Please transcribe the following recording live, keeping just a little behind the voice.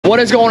What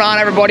is going on,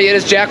 everybody? It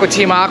is Jack with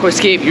TEAM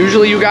Aquascape.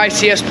 Usually you guys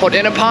see us put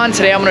in a pond.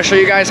 Today I'm going to show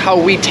you guys how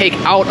we take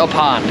out a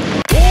pond. We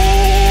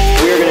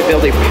are going to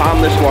build a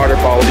pondless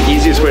waterfall. The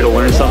easiest way to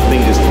learn something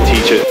is to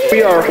teach it.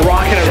 We are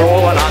rocking and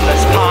rolling on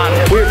this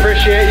pond. We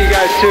appreciate you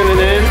guys tuning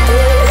in.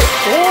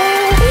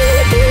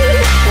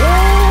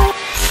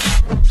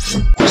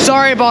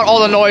 Sorry about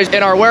all the noise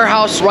in our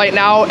warehouse right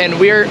now, and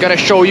we're gonna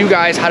show you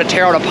guys how to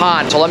tear out a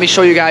pond. So let me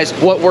show you guys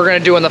what we're gonna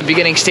do in the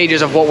beginning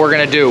stages of what we're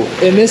gonna do.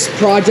 In this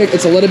project,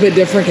 it's a little bit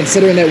different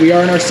considering that we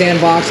are in our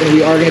sandbox and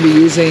we are gonna be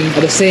using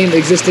the same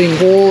existing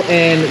hole,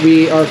 and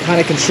we are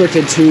kind of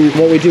constricted to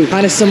what we do.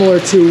 Kind of similar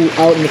to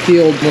out in the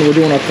field when we're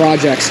doing our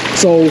projects.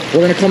 So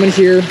we're gonna come in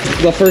here.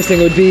 The first thing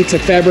would be to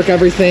fabric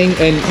everything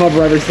and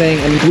cover everything.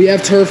 And we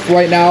have turf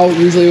right now.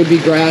 Usually it would be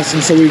grass,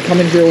 and so we come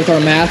in here with our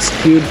mats.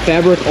 We would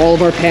fabric all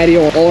of our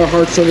patio, all our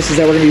hard surfaces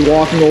that we're going to be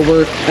walking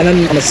over. And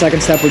then the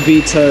second step would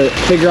be to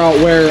figure out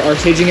where our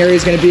staging area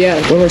is going to be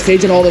at. When we're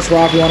staging all this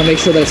rock, we want to make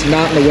sure that it's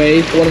not in the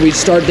way when we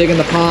start digging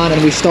the pond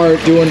and we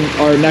start doing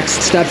our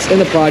next steps in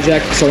the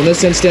project. So in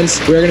this instance,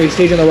 we're going to be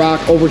staging the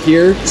rock over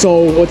here.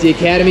 So with the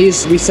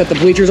academies, we set the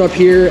bleachers up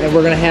here, and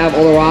we're going to have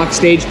all the rock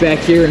staged back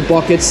here in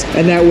buckets,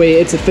 and that way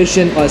it's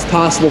efficient as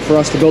possible for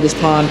us to build this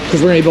pond,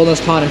 because we're going to be building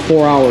this pond in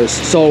 4 hours.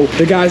 So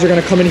the guys are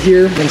going to come in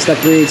here, and step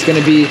 3 is going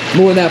to be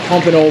moving that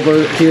pumping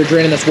over here,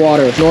 draining this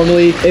water.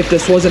 Normally, if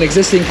this was an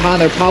existing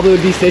pond, there probably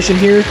would be fish in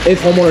here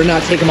if homeowner did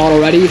not take them out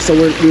already. So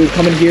we would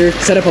come in here,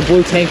 set up a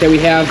blue tank that we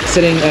have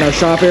sitting in our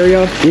shop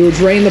area. We would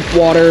drain the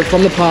water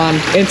from the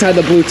pond inside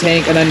the blue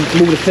tank and then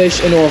move the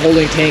fish into our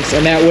holding tanks.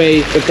 And that way,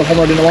 if the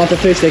homeowner didn't want the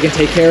fish, they can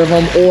take care of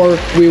them, or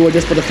we would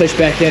just put the fish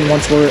back in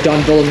once we're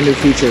done building the new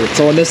feature.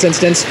 So in this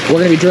instance, we're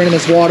going to be draining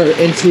this water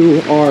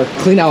into our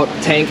clean out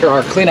tank, or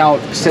our clean out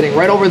sitting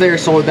right over there,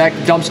 so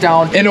that dumps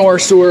down into our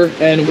sewer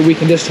and we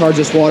can discharge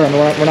this water, and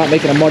we're not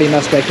making a muddy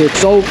mess back here.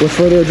 So with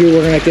further ado,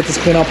 we're going to get this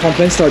clean out pump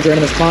in, start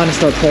draining this pond, and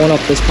start pulling up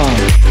this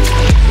pond.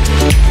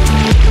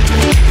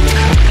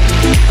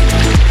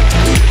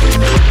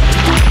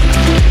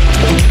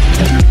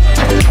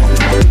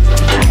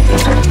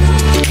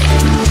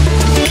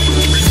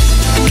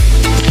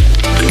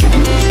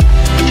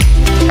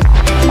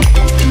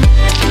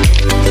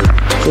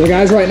 So the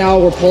guys, right now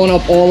we're pulling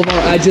up all of our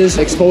edges,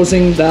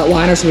 exposing that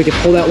liner so we can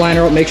pull that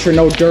liner up, make sure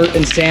no dirt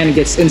and sand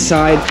gets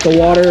inside the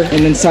water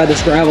and inside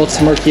this gravel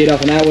to murky it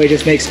up, and that way it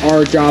just makes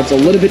our jobs a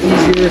little bit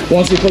easier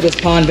once we put this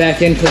pond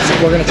back in, because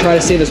we're going to try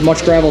to save as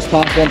much gravel as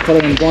possible and put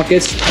it in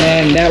buckets,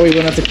 and that way we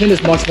don't have to clean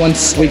as much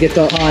once we get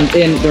the pond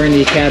in during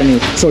the academy.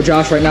 So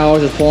Josh right now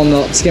is just pulling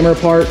the skimmer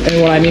apart,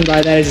 and what I mean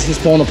by that is just he's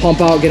pulling the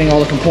pump out, getting all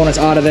the components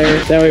out of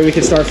there. That way we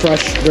can start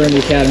fresh during the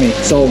academy.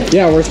 So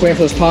yeah, we're just waiting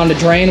for this pond to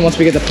drain. Once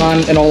we get the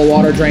pond and all the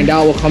water drained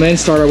out, we'll come in,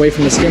 start our way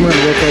from the skimmer,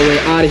 and work our way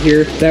out of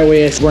here. That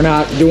way we're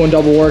not doing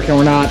double work and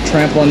we're not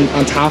trampling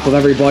on top of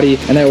everybody,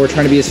 and that we're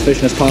trying to be as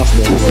efficient as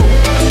possible.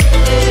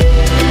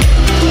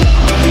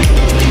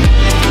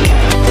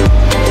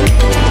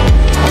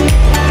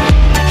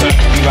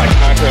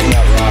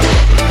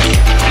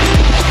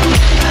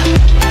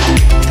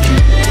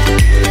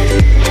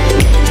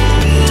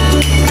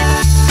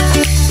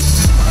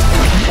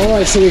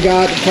 Alright, so we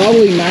got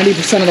probably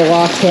 90% of the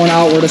rock torn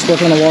out. We're just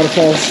working on the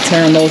waterfalls,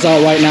 tearing those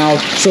out right now.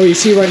 So you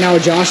see right now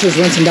Josh is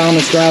rinsing down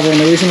this gravel, and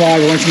the reason why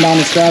we're rinsing down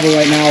this gravel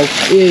right now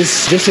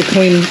is just to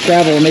clean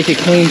gravel, make it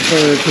clean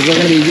because we're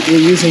going to be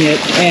reusing it.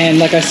 And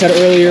like I said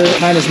earlier,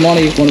 time is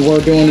money when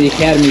we're doing the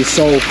academy.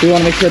 So we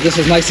want to make sure that this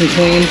is nice and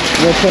clean.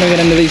 We're putting it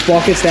into these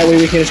buckets, that way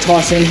we can just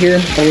toss it in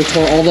here. So we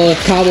tore all the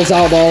cobbles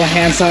out, all the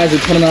hand sides, we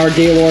put them in our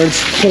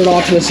gaylords, put it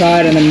off to the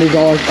side, and then moved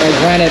all our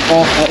granite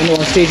off into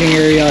our staging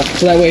area,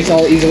 so that way it's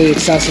all easily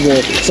accessible.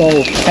 So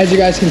as you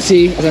guys can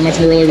see, as I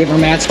mentioned earlier, we have our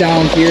mats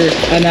down here,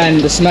 and then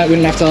the cement we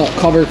didn't have to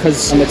cover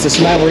because it's the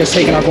cement. We're just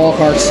taking our ball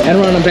carts and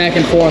running them back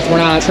and forth. We're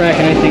not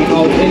tracking anything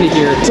out into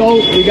here. So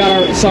we got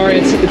our,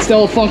 it's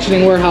still a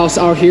functioning warehouse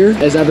out here,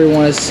 as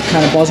everyone is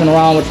kind of buzzing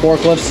around with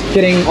forklifts,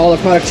 getting all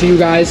the product to you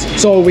guys.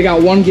 So we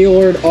got one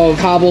gaylord of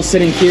cobbles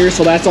sitting here,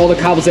 so that's all the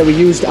cobbles that we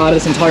used out of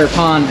this entire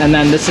pond, and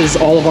then this is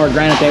all of our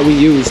granite that we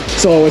used.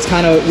 So it's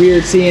kind of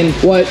weird seeing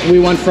what we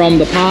went from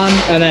the pond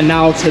and then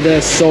now to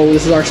this. So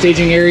this is our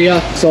staging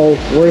area, so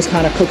we're just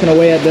kind of cooking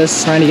away at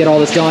this, trying to get all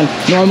this done.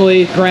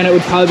 Normally granite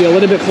would probably be a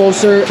little bit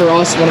closer for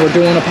us when we're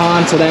doing a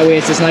pond, so that way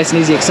it's just nice and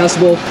easy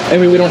accessible,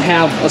 and we don't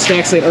have a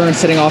stack slate urn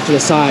sitting off to the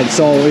side.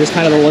 So we're just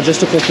kind of the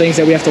logistical things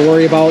that we have to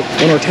worry about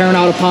when we're tearing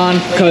out a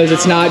pond, because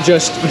it's not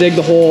just dig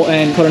the hole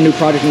and put a new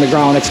project in the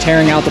ground. It's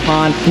tearing out the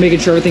pond, making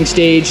sure everything's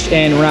staged,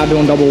 and we're not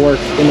doing double work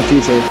in the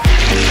future.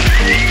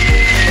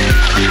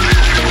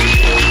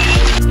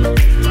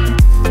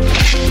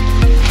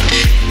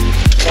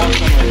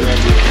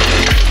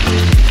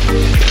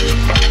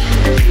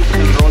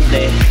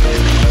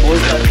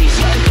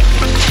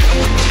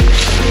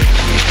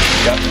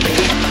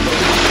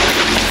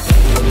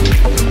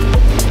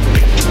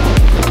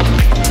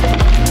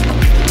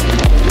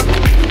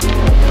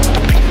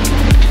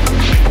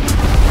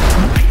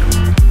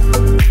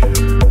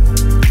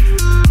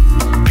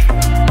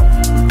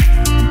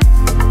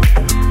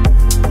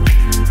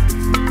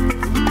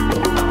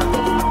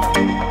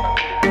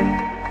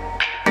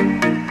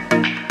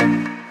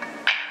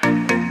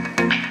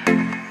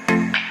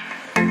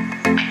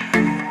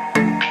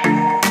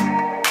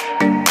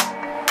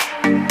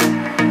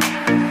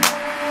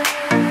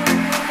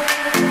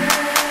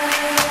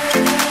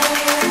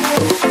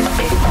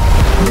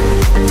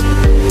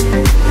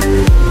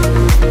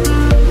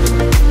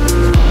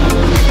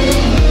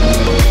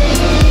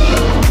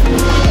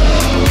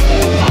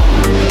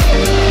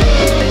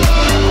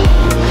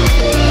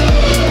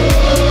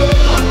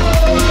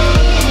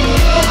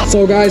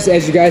 So guys,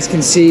 as you guys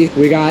can see,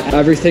 we got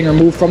everything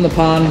removed from the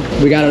pond.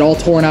 We got it all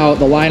torn out,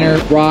 the liner,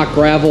 rock,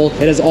 gravel.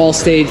 It is all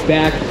staged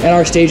back in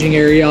our staging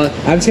area.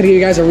 I'm just gonna give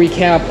you guys a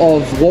recap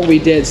of what we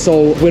did.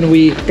 So when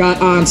we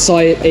got on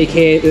site,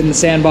 aka in the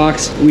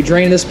sandbox, we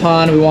drained this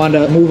pond. We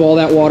wanted to move all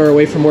that water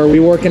away from where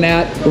we were working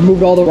at,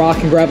 removed all the rock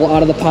and gravel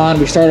out of the pond.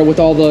 We started with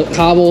all the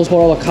cobbles, put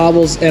all the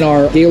cobbles in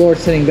our Gaylord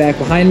sitting back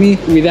behind me.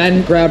 We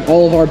then grabbed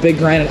all of our big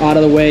granite out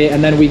of the way,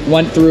 and then we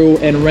went through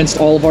and rinsed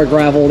all of our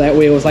gravel. That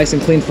way it was nice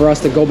and clean for us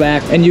to go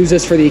back and use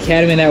this for the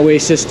academy, and that way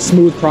it's just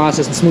smooth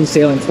process and smooth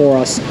sailing for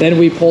us. Then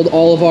we pulled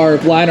all of our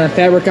liner and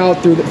fabric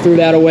out, threw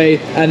that away,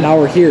 and now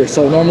we're here.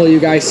 So normally you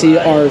guys see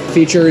our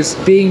features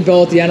being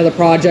built at the end of the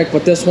project,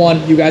 but this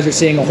one you guys are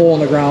seeing a hole in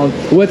the ground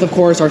with, of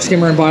course, our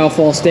skimmer and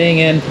biofall staying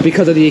in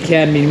because of the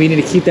academy. We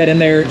need to keep that in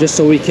there just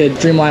so we could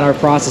streamline our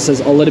processes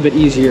a little bit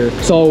easier.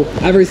 So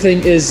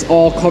everything is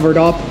all covered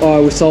up.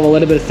 We still have a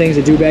little bit of things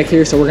to do back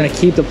here, so we're going to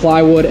keep the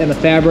plywood and the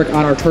fabric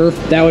on our turf.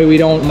 That way we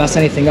don't mess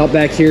anything up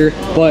back here.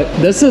 But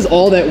this is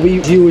all that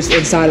we used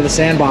inside of the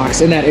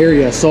sandbox in that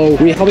area. So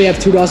we probably have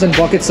 24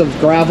 buckets of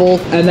gravel,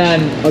 and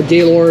then a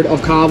Gaylord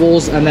of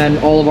cobbles, and then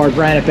all of our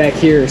granite back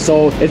here.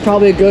 So it's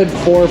probably a good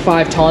 4 or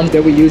 5 tons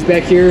that we used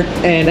back here,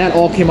 and that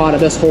all came out of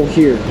this hole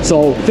here.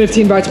 So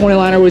 15 by 20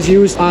 liner was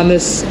used on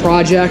this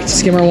project,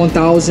 skimmer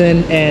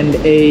 1000, and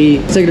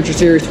a signature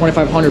series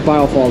 2500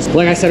 biofalls.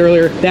 Like I said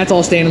earlier, that's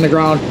all staying in the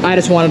ground. I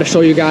just wanted to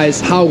show you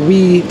guys how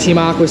we, Team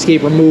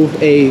Aquascape, remove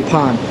a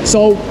pond.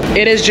 So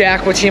it is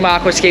Jack with Team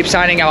Aquascape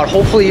signing out.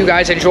 Hopefully you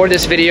guys enjoyed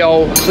this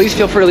video. Please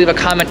feel free to leave a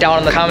comment down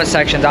in the comment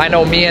sections. I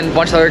know me and a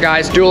bunch of other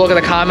guys do look at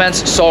the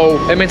comments,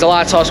 so it means a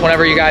lot to us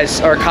whenever you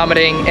guys are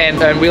commenting,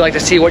 and we like to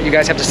see what you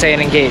guys have to say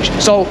and engage.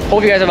 So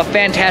hope you guys have a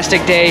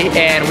fantastic day,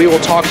 and we will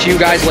talk to you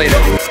guys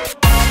later.